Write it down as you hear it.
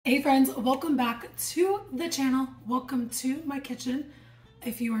Hey friends, welcome back to the channel. Welcome to my kitchen.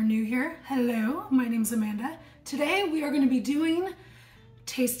 If you are new here, hello, my name's Amanda. Today we are going to be doing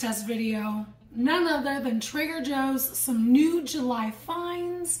taste test video, none other than Trader Joe's, some new July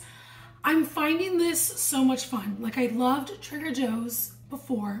finds. I'm finding this so much fun. Like, I loved Trader Joe's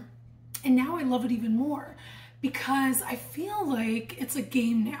before, and now I love it even more because I feel like it's a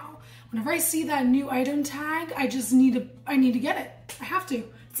game now. Whenever I see that new item tag, I need to get it. I have to.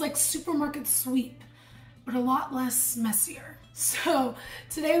 It's like supermarket sweep, but a lot less messier. So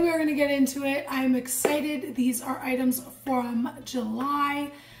today we are gonna get into it. I'm excited. These are items from July,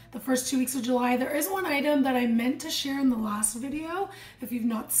 the first 2 weeks of July. There is one item that I meant to share in the last video. If you've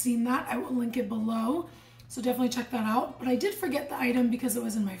not seen that, I will link it below. So definitely check that out. But I did forget the item because it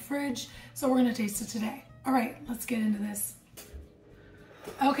was in my fridge. So we're gonna taste it today. All right, let's get into this.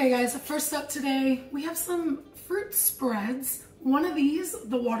 Okay guys, first up today, we have some fruit spreads. One of these,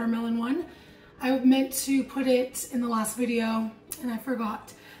 the watermelon one, I meant to put it in the last video and I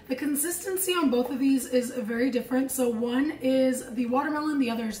forgot. The consistency on both of these is very different. So one is the watermelon, the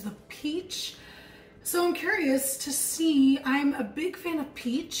other is the peach. So I'm curious to see, I'm a big fan of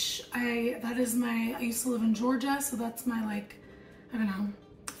peach. I used to live in Georgia, so that's my, like, I don't know,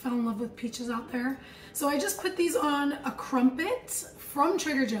 fell in love with peaches out there. So I just put these on a crumpet from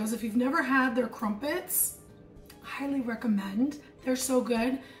Trader Joe's. If you've never had their crumpets, highly recommend. They're so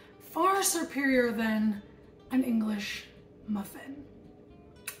good. Far superior than an English muffin.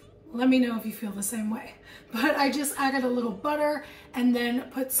 Let me know if you feel the same way. But I just added a little butter and then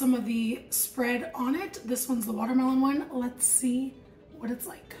put some of the spread on it. This one's the watermelon one. Let's see what it's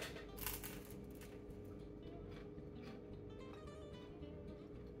like.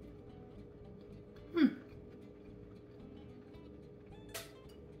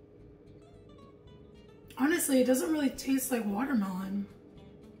 Honestly, it doesn't really taste like watermelon.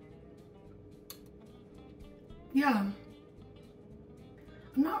 Yeah.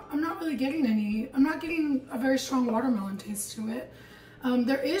 I'm not really getting I'm not getting a very strong watermelon taste to it.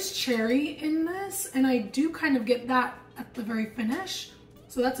 There is cherry in this, and I do kind of get that at the very finish.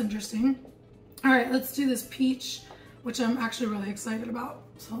 So that's interesting. All right, let's do this peach, which I'm actually really excited about.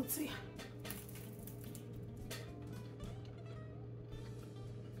 So let's see.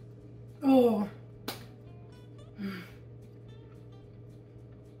 Oh.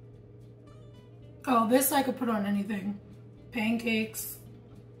 Oh, this I could put on anything. Pancakes,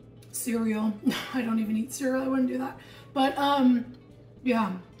 cereal. I don't even eat cereal, I wouldn't do that. But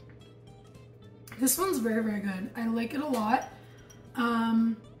yeah. This one's very, very good. I like it a lot.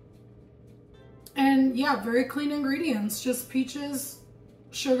 And yeah, very clean ingredients. Just peaches,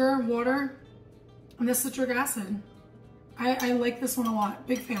 sugar, water, and the citric acid. I like this one a lot.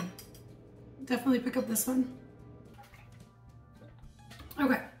 Big fan. Definitely pick up this one.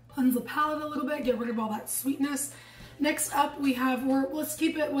 Okay. Cleanse the palate a little bit, get rid of all that sweetness. Next up we have, let's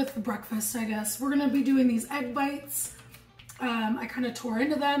keep it with breakfast, I guess. We're gonna be doing these egg bites. I kind of tore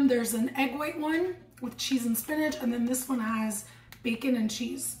into them. There's an egg white one with cheese and spinach, and then this one has bacon and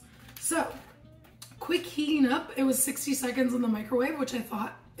cheese. So, quick heating up. It was 60 seconds in the microwave, which I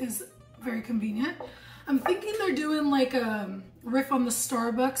thought is very convenient. I'm thinking they're doing like a riff on the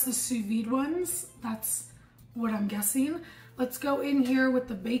Starbucks, the sous vide ones. That's what I'm guessing. Let's go in here with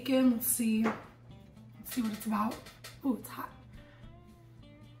the bacon. Let's see what it's about. Oh, it's hot.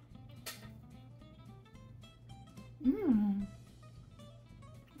 Mmm.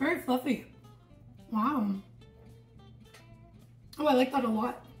 Very fluffy. Wow. Oh, I like that a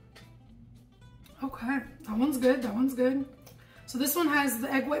lot. Okay, that one's good. That one's good. So this one has,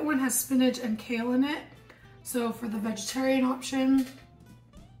 the egg white one has spinach and kale in it. So for the vegetarian option,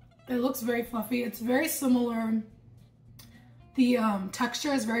 it looks very fluffy. It's very similar. The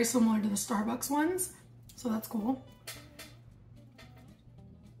texture is very similar to the Starbucks ones, so that's cool.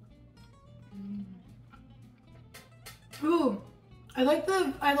 Ooh, I like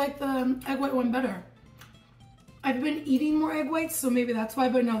the egg white one better. I've been eating more egg whites, so maybe that's why,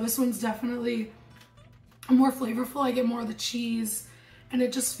 but no, this one's definitely more flavorful. I get more of the cheese, and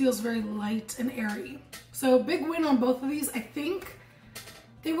it just feels very light and airy. So big win on both of these. I think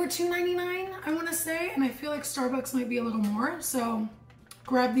they were $2.99, I want to say, and I feel like Starbucks might be a little more. So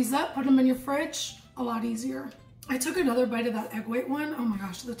grab these up, put them in your fridge, a lot easier. I took another bite of that egg white one. Oh my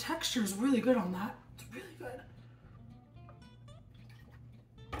gosh, the texture is really good on that. It's really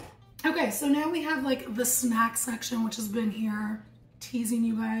good. Okay, so now we have like the snack section, which has been here teasing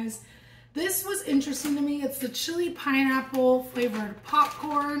you guys. This was interesting to me. It's the chili pineapple flavored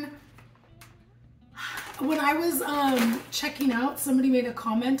popcorn. When I was checking out, somebody made a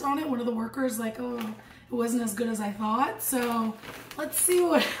comment on it. One of the workers like, oh, it wasn't as good as I thought. So let's see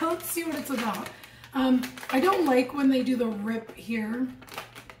what it's about. I don't like when they do the rip here.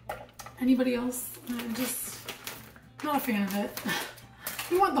 Anybody else? I'm just not a fan of it.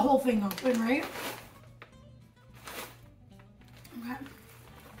 You want the whole thing open, right? Okay.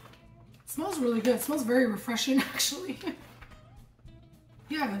 It smells really good. It smells very refreshing, actually.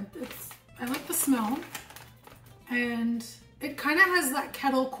 Yeah, I like the smell. And it kind of has that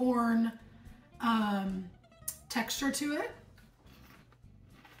kettle corn texture to it.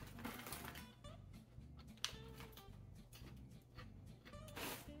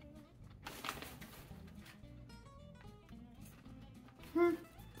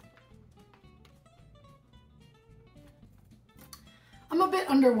 I'm a bit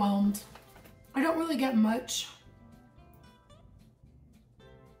underwhelmed. I don't really get much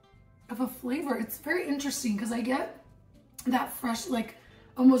of a flavor. It's very interesting because I get that fresh, like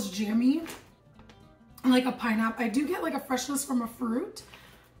almost jammy, like a pineapple. I do get like a freshness from a fruit.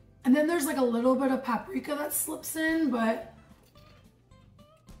 And then there's like a little bit of paprika that slips in, but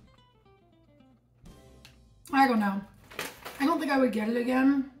I don't know. I don't think I would get it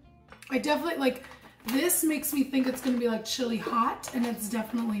again. I definitely, like, this makes me think it's gonna be like chili hot, and it's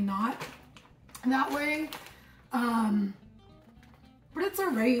definitely not that way. But it's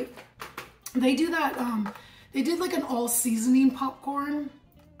alright. They do that, they did like an all seasoning popcorn.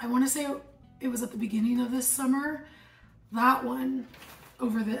 I wanna say it was at the beginning of this summer. That one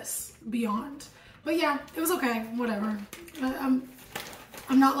over this, Beyond. But yeah, it was okay, whatever. I'm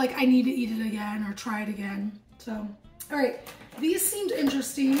not like I need to eat it again or try it again. So, all right, these seemed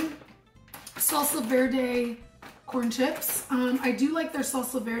interesting. Salsa Verde corn chips. I do like their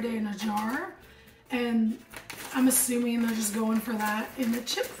salsa verde in a jar, and I'm assuming they're just going for that in the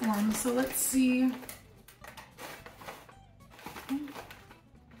chip form. So let's see.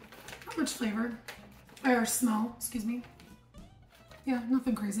 Not much flavor, or smell, excuse me. Yeah,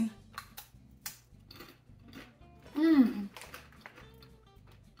 nothing crazy.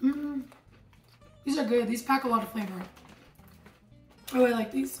 These are good. These pack a lot of flavor. Oh, I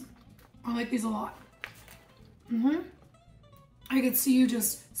like these. I like these a lot. I could see you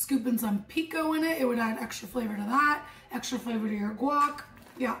just scooping some pico in it. It would add extra flavor to that, extra flavor to your guac.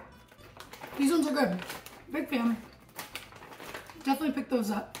 Yeah, these ones are good. Big fan. Definitely pick those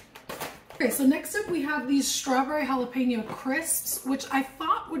up. Okay, so next up we have these strawberry jalapeno crisps, which I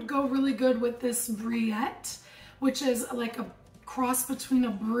thought would go really good with this Briette, which is like a cross between a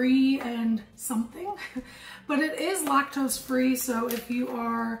brie and something. But it is lactose free, so if you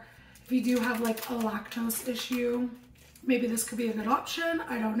do have like a lactose issue, maybe this could be a good option.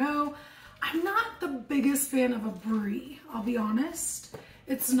 I don't know. I'm not the biggest fan of a brie, I'll be honest.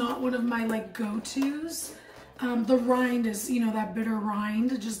 It's not one of my like go-tos. The rind is, you know, that bitter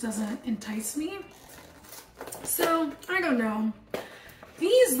rind, it just doesn't entice me. So, I don't know.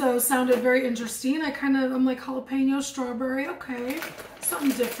 These though sounded very interesting. I'm like jalapeno, strawberry, okay,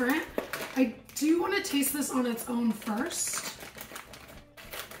 something different. I do want to taste this on its own first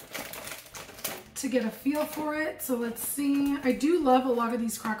to get a feel for it. So let's see. I do love a lot of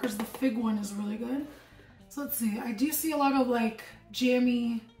these crackers. The fig one is really good. So let's see. I do see a lot of like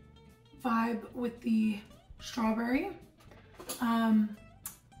jammy vibe with the strawberry. I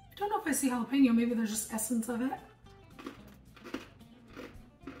don't know if I see jalapeno. Maybe there's just essence of it.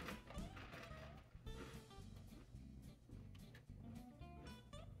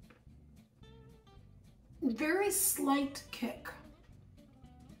 Very slight kick.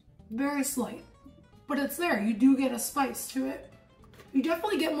 Very slight. But it's there. You do get a spice to it. You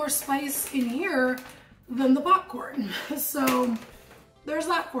definitely get more spice in here than the popcorn. So there's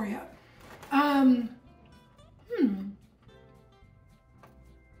that for you.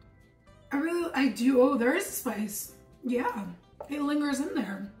 Oh, there is spice. Yeah, it lingers in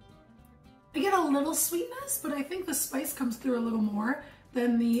there. I get a little sweetness, but I think the spice comes through a little more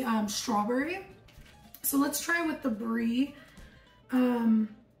than the strawberry. So let's try with the brie. We'll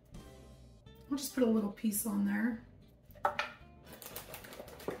just put a little piece on there.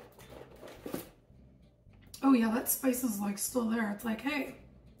 Oh yeah, that spice is like still there. It's like, hey,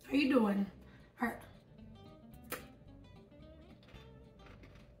 how you doing? All right.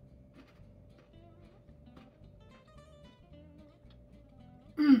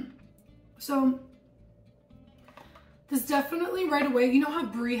 So this definitely right away, you know how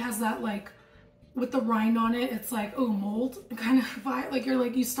brie has that like, with the rind on it, it's like, oh, mold kind of vibe.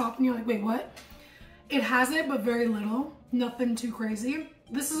 Like you stop and you're like, wait, what? It has it, but very little, nothing too crazy.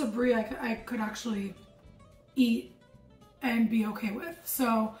 This is a brie I could actually eat and be okay with.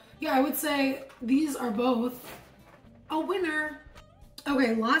 So yeah, I would say these are both a winner.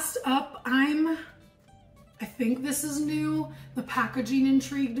 Okay, last up, I'm I think this is new. The packaging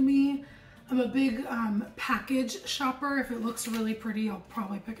intrigued me. I'm a big package shopper. If it looks really pretty, I'll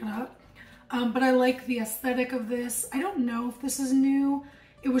probably pick it up. But I like the aesthetic of this. I don't know if this is new.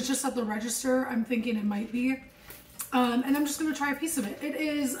 It was just at the register. I'm thinking it might be. And I'm just gonna try a piece of it. It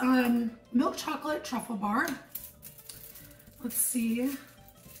is milk chocolate truffle bar. Let's see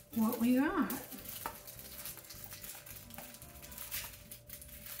what we got.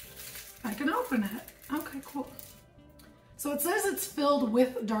 I can open it. Okay, cool. So it says it's filled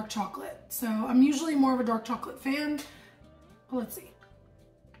with dark chocolate. So I'm usually more of a dark chocolate fan. But let's see.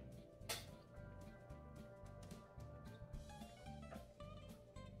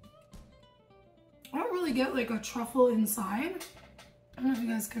 I don't really get like a truffle inside. I don't know if you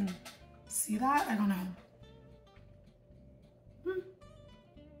guys can see that. I don't know.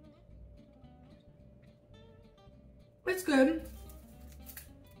 It's good.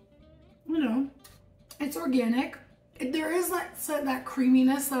 You know, it's organic. There is that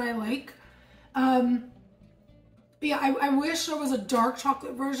creaminess that I like. Yeah, I wish there was a dark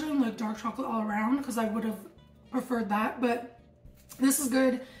chocolate version, like dark chocolate all around, because I would have preferred that. But this is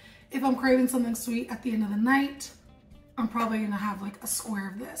good. If I'm craving something sweet at the end of the night, I'm probably gonna have like a square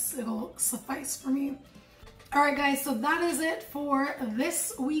of this. It'll suffice for me. All right, guys, so that is it for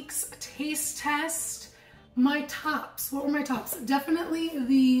this week's taste test. My tops, what were my tops? Definitely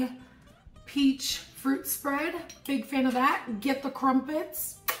the peach fruit spread, big fan of that. Get the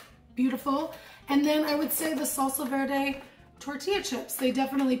crumpets, beautiful. And then I would say the salsa verde tortilla chips. They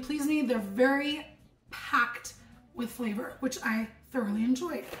definitely please me. They're very packed with flavor, which I thoroughly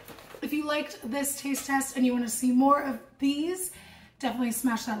enjoyed. If you liked this taste test and you want to see more of these, definitely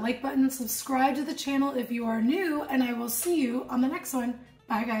smash that like button, subscribe to the channel if you are new, and I will see you on the next one.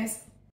 Bye, guys.